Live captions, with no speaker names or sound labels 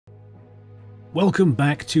Welcome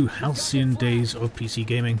back to halcyon days of PC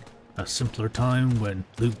gaming, a simpler time when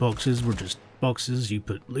loot boxes were just boxes you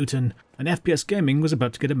put loot in, and FPS gaming was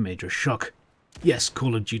about to get a major shock. Yes,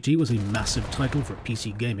 Call of Duty was a massive title for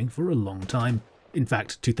PC gaming for a long time. In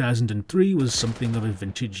fact, 2003 was something of a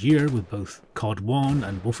vintage year with both COD1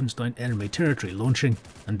 and Wolfenstein Enemy Territory launching,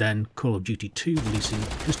 and then Call of Duty 2 releasing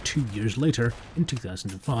just 2 years later in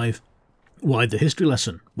 2005. Why the history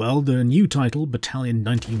lesson? Well, the new title, Battalion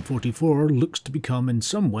 1944, looks to become in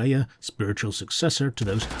some way a spiritual successor to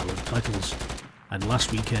those hallowed titles. And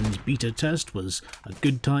last weekend's beta test was a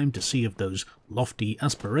good time to see if those lofty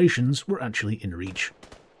aspirations were actually in reach.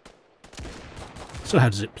 So how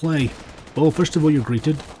does it play? Well, first of all, you're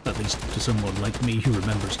greeted, at least to someone like me who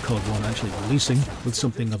remembers COD1 actually releasing, with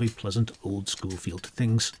something of a pleasant old school feel to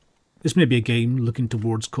things. This may be a game looking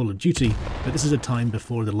towards Call of Duty, but this is a time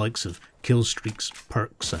before the likes of kill streaks,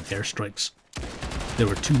 perks and airstrikes. There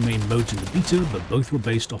were two main modes in the beta, but both were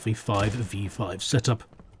based off a 5v5 setup.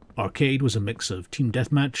 Arcade was a mix of team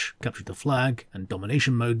deathmatch, capture the flag and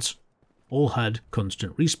domination modes. All had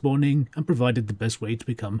constant respawning and provided the best way to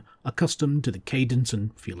become accustomed to the cadence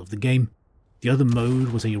and feel of the game. The other mode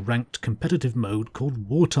was a ranked competitive mode called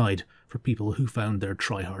Wartide for people who found their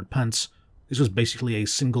try-hard pants. This was basically a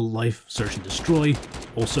single life search and destroy,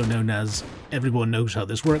 also known as everyone knows how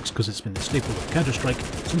this works because it's been the staple of Counter-Strike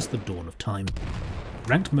since the dawn of time.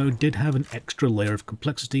 Ranked mode did have an extra layer of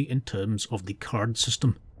complexity in terms of the card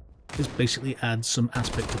system. This basically adds some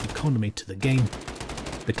aspect of economy to the game.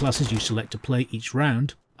 The classes you select to play each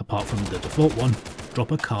round, apart from the default one,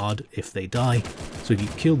 drop a card if they die. So if you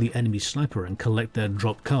kill the enemy sniper and collect their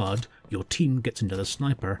drop card, your team gets another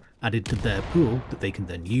sniper added to their pool that they can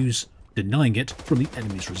then use, denying it from the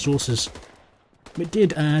enemy's resources. It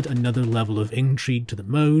did add another level of intrigue to the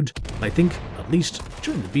mode, but I think, at least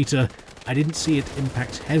during the beta, I didn't see it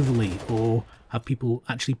impact heavily or have people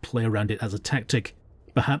actually play around it as a tactic.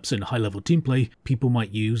 Perhaps in high-level team play, people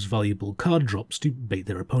might use valuable card drops to bait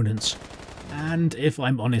their opponents. And if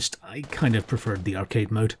I'm honest, I kind of preferred the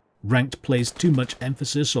arcade mode. Ranked placed too much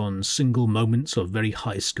emphasis on single moments of very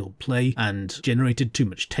high-skilled play and generated too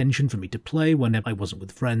much tension for me to play whenever I wasn't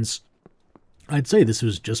with friends. I'd say this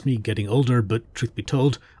was just me getting older, but truth be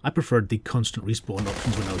told, I preferred the constant respawn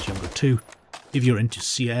options when I was younger too. If you're into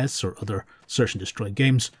CS or other search and destroy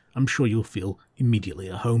games, I'm sure you'll feel immediately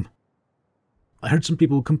at home. I heard some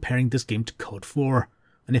people comparing this game to COD4,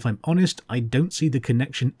 and if I'm honest, I don't see the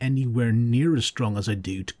connection anywhere near as strong as I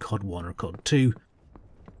do to COD1 or COD2.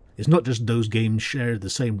 It's not just those games share the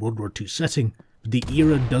same World War II setting, but the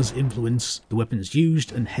era does influence the weapons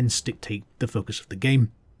used and hence dictate the focus of the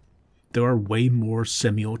game. There are way more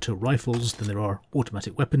semi-auto rifles than there are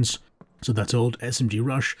automatic weapons, so that old SMG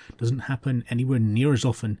rush doesn't happen anywhere near as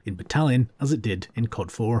often in Battalion as it did in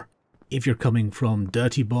COD4. If you're coming from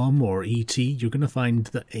Dirty Bomb or ET, you're going to find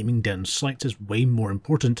that aiming down sights is way more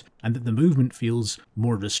important and that the movement feels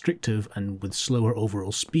more restrictive and with slower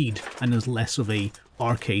overall speed and has less of a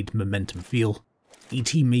arcade momentum feel.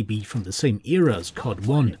 ET may be from the same era as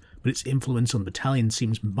COD1, but its influence on Battalion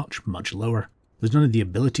seems much lower. There's none of the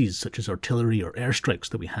abilities such as artillery or airstrikes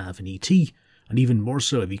that we have in ET, and even more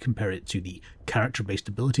so if you compare it to the character-based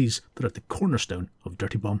abilities that are the cornerstone of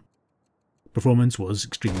Dirty Bomb. Performance was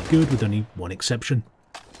extremely good with only one exception.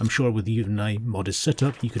 I'm sure with even a modest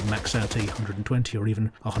setup you could max out a 120 or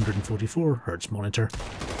even 144 Hz monitor.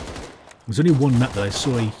 There's only one map that I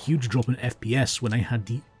saw a huge drop in FPS when I had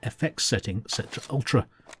the FX setting set to Ultra.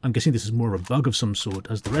 I'm guessing this is more of a bug of some sort,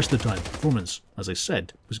 as the rest of the time performance, as I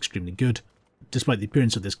said, was extremely good. Despite the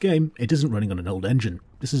appearance of this game, it isn't running on an old engine.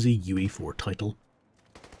 This is a UE4 title.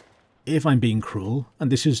 If I'm being cruel, and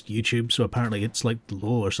this is YouTube so apparently it's like the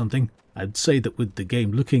law or something, I'd say that with the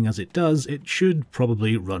game looking as it does, it should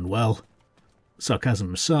probably run well.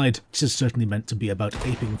 Sarcasm aside, this is certainly meant to be about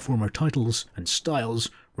aping former titles and styles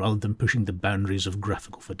rather than pushing the boundaries of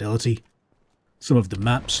graphical fidelity. Some of the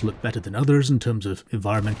maps look better than others in terms of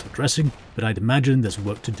environmental dressing, but I'd imagine there's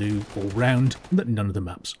work to do all round and that none of the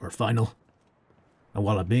maps are final. And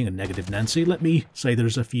while I'm being a negative Nancy, let me say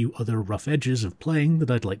there's a few other rough edges of playing that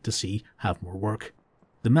I'd like to see have more work.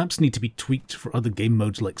 The maps need to be tweaked for other game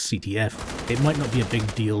modes like CTF. It might not be a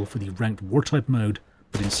big deal for the ranked war type mode,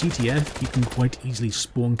 but in CTF you can quite easily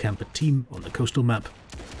spawn camp a team on the coastal map.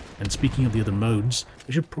 And speaking of the other modes,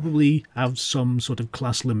 they should probably have some sort of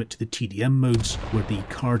class limit to the TDM modes where the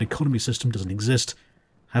card economy system doesn't exist.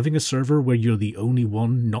 Having a server where you're the only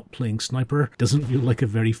one not playing sniper doesn't feel like a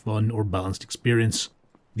very fun or balanced experience.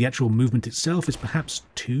 The actual movement itself is perhaps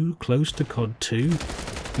too close to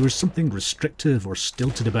COD2. There was something restrictive or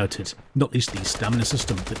stilted about it, not least the stamina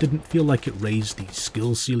system that didn't feel like it raised the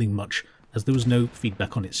skill ceiling much as there was no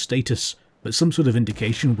feedback on its status, but some sort of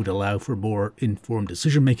indication would allow for more informed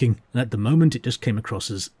decision making, and at the moment it just came across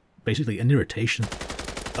as basically an irritation.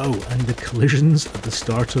 Oh, and the collisions at the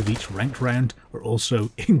start of each ranked round are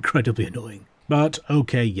also incredibly annoying. But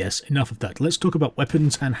okay, yes, enough of that. Let's talk about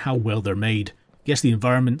weapons and how well they're made. Yes, the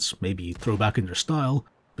environments maybe throw back in their style,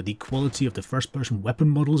 but the quality of the first-person weapon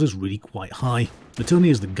models is really quite high. Not only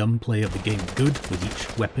is the gunplay of the game good, with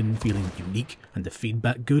each weapon feeling unique and the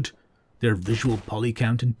feedback good, their visual poly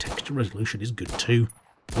count and texture resolution is good too.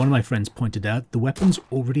 One of my friends pointed out the weapons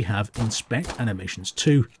already have inspect animations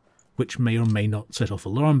too, which may or may not set off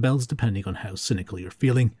alarm bells depending on how cynical you're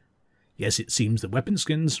feeling. Yes, it seems that weapon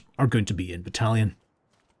skins are going to be in Battalion.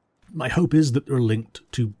 My hope is that they're linked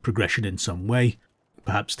to progression in some way.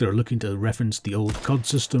 Perhaps they're looking to reference the old COD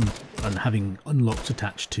system and having unlocks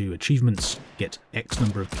attached to achievements. Get X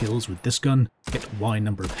number of kills with this gun, get Y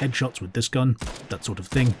number of headshots with this gun, that sort of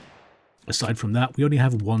thing. Aside from that, we only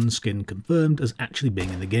have one skin confirmed as actually being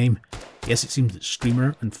in the game. Yes, it seems that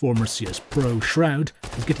streamer and former CS Pro Shroud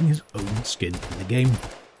is getting his own skin in the game.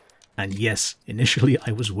 And yes, initially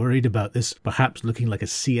I was worried about this perhaps looking like a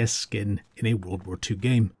CS skin in a World War II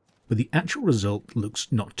game, but the actual result looks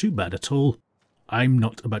not too bad at all. I'm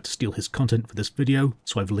not about to steal his content for this video,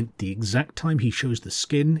 so I've linked the exact time he shows the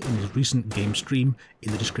skin in his recent game stream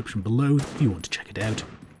in the description below if you want to check it out.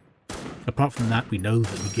 Apart from that, we know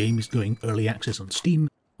that the game is going early access on Steam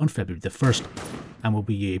on February the 1st, and will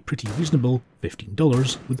be a pretty reasonable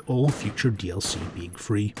 $15 with all future DLC being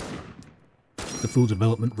free. The full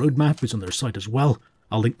development roadmap is on their site as well,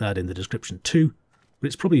 I'll link that in the description too, but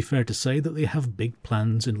it's probably fair to say that they have big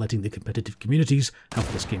plans in letting the competitive communities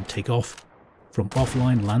have this game take off. From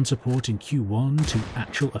offline LAN support in Q1 to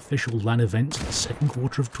actual official LAN events in the second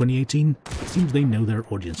quarter of 2018, it seems they know their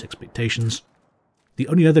audience expectations. The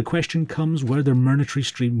only other question comes where their monetary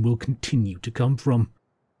stream will continue to come from.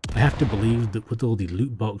 I have to believe that with all the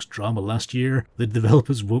loot box drama last year, the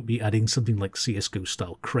developers won't be adding something like CSGO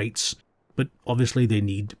style crates, but obviously they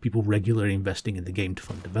need people regularly investing in the game to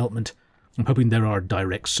fund development. I'm hoping there are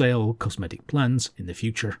direct sale cosmetic plans in the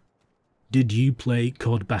future. Did you play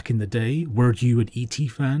COD back in the day? Were you an ET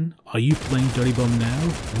fan? Are you playing Dirty Bomb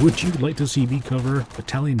now? Would you like to see me cover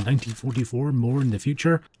Battalion 1944 more in the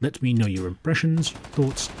future? Let me know your impressions,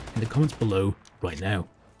 thoughts in the comments below right now.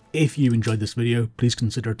 If you enjoyed this video, please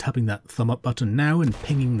consider tapping that thumb up button now and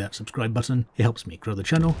pinging that subscribe button. It helps me grow the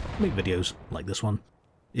channel and make videos like this one.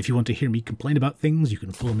 If you want to hear me complain about things, you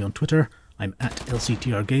can follow me on Twitter. I'm at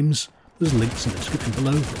LCTRGames. There's links in the description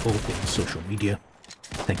below for all things social media.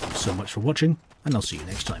 Thank you so much for watching, and I'll see you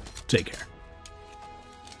next time. Take care.